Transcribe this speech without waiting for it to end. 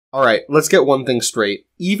Alright, let's get one thing straight.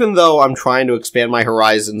 Even though I'm trying to expand my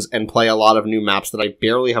horizons and play a lot of new maps that I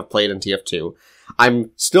barely have played in TF2,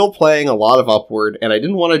 I'm still playing a lot of Upward, and I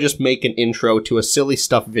didn't want to just make an intro to a silly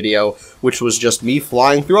stuff video, which was just me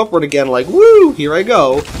flying through Upward again like, woo, here I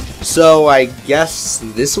go. So I guess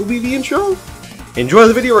this will be the intro? Enjoy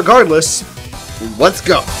the video regardless. Let's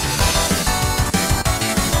go!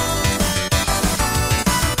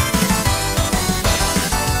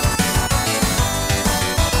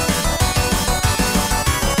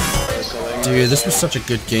 Dude, this was such a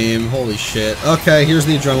good game. Holy shit. Okay, here's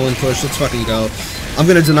the adrenaline push. Let's fucking go. I'm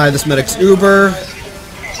gonna deny this medic's Uber.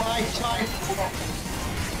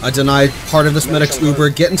 I denied part of this medic's Uber.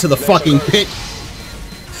 Get into the fucking pit.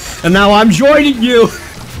 And now I'm joining you!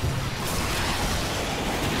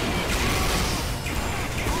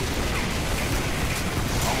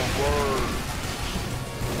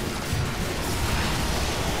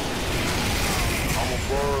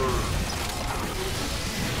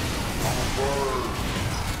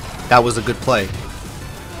 That was a good play.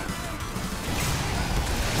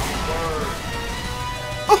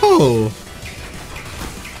 Oh!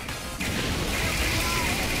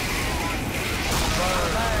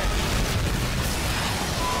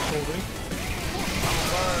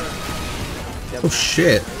 Oh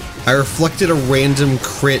shit. I reflected a random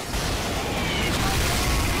crit.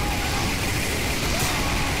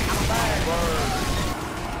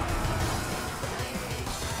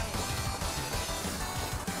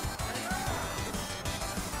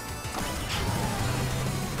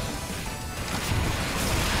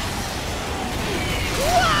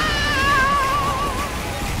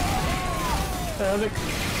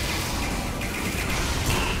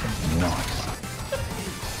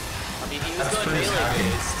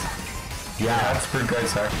 Yeah, that's pretty good,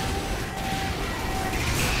 sir.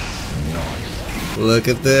 Look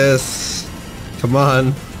at this. Come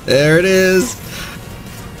on. There it is.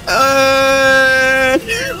 Oh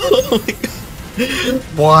my God.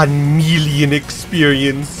 1 million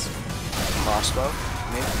experience. Crossbow?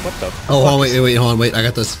 What the fuck? Oh, hold on, wait, I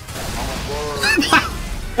got this.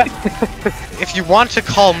 If you want to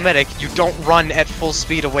call medic, you don't run at full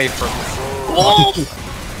speed away from me. Oh!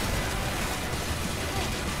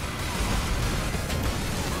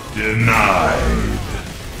 Denied.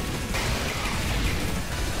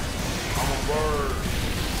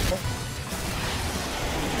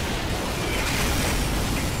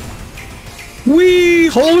 Wee!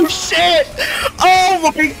 Holy shit!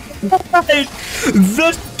 Oh my God!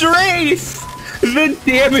 The strafe! The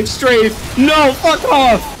damage strafe! No, fuck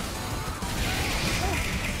off!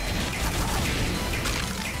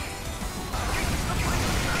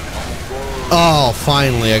 Oh,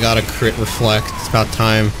 finally, I got a crit reflect. It's about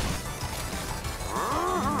time.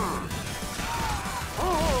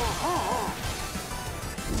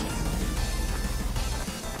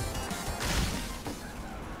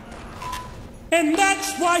 And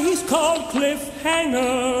that's why he's called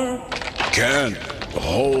Cliffhanger. Can't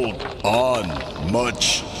hold on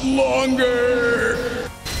much longer.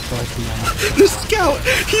 The scout!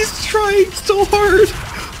 He's trying so hard!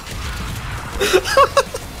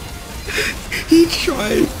 He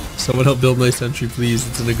tried! Someone help build my sentry, please.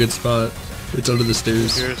 It's in a good spot. It's under the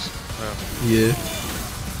stairs. Oh. Yeah.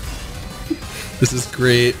 This is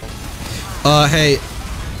great. Hey.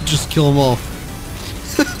 Just kill them all.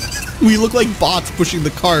 We look like bots pushing the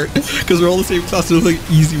cart, because we're all the same class, so we look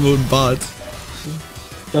like easy mode bots.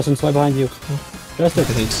 Justin, right behind you. Justin.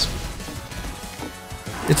 Thanks.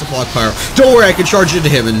 It's a block pyro. Don't worry, I can charge into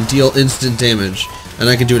him and deal instant damage. And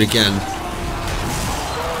I can do it again.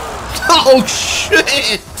 Oh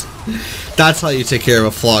shit! That's how you take care of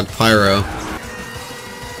a flogged pyro.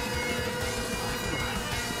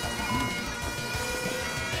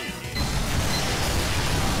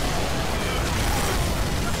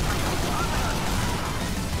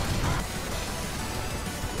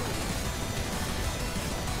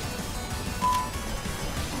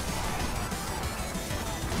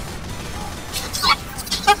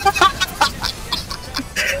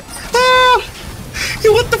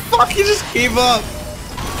 What the fuck? He just gave up.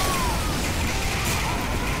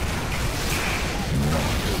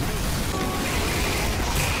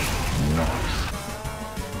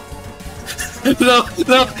 No.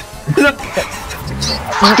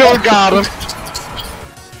 Still got him.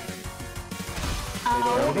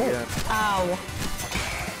 Ow.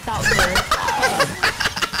 That was weird.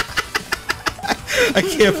 I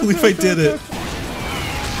can't believe I did it.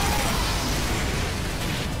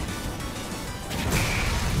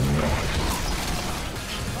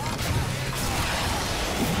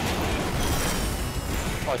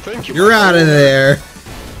 I think You're out of there.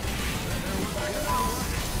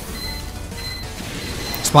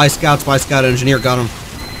 Spy Scout Engineer, got him.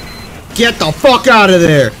 Get the fuck out of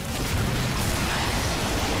there!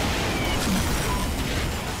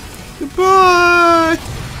 Goodbye!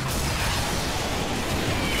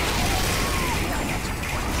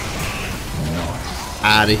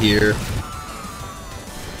 Out of here.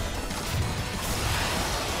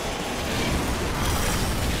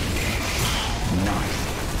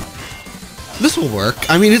 This will work.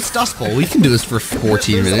 I mean, it's Dust Bowl. We can do this for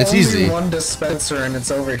 14 minutes, easy. One dispenser and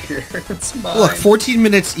it's over here. It's mine. Look, 14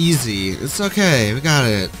 minutes easy. It's okay. We got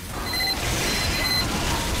it.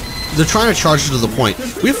 They're trying to charge to the point.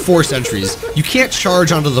 We have 4 sentries. You can't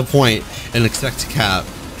charge onto the point and expect to cap.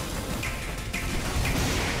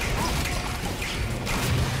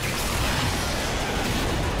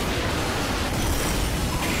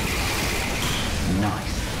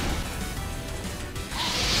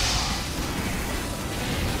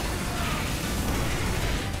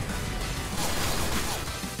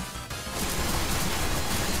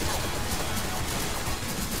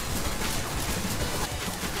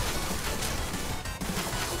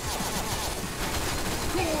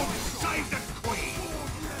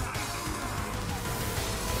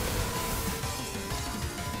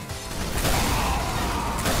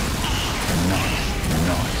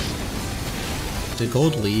 Did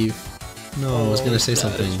Gold leave? No, I was gonna say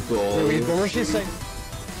something. Wait, what was she saying?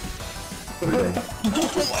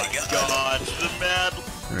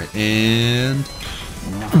 Alright, and...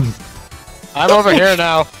 I'm over here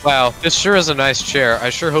now. Wow, this sure is a nice chair.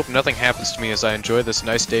 I sure hope nothing happens to me as I enjoy this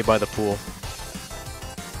nice day by the pool.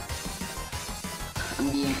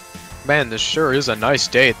 Man, this sure is a nice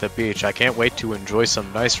day at the beach. I can't wait to enjoy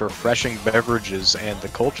some nice refreshing beverages and the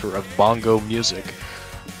culture of bongo music.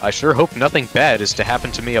 I sure hope nothing bad is to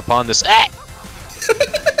happen to me upon this—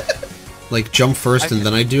 Like, jump first and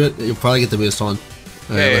then I do it? You'll probably get the boost on.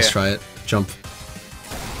 Alright, let's try it. Jump.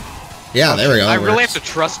 Yeah, there we go. I really have to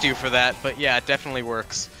trust you for that, but yeah, it definitely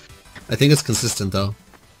works. I think it's consistent, though.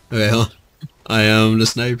 Okay, huh? I am the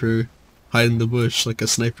sniper. Hide in the bush like a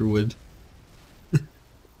sniper would.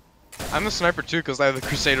 I'm a sniper too, because I have the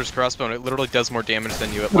Crusader's crossbow and it literally does more damage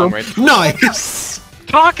than you at long range. Nice!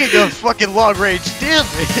 Talking of fucking long range, damn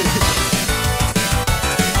it!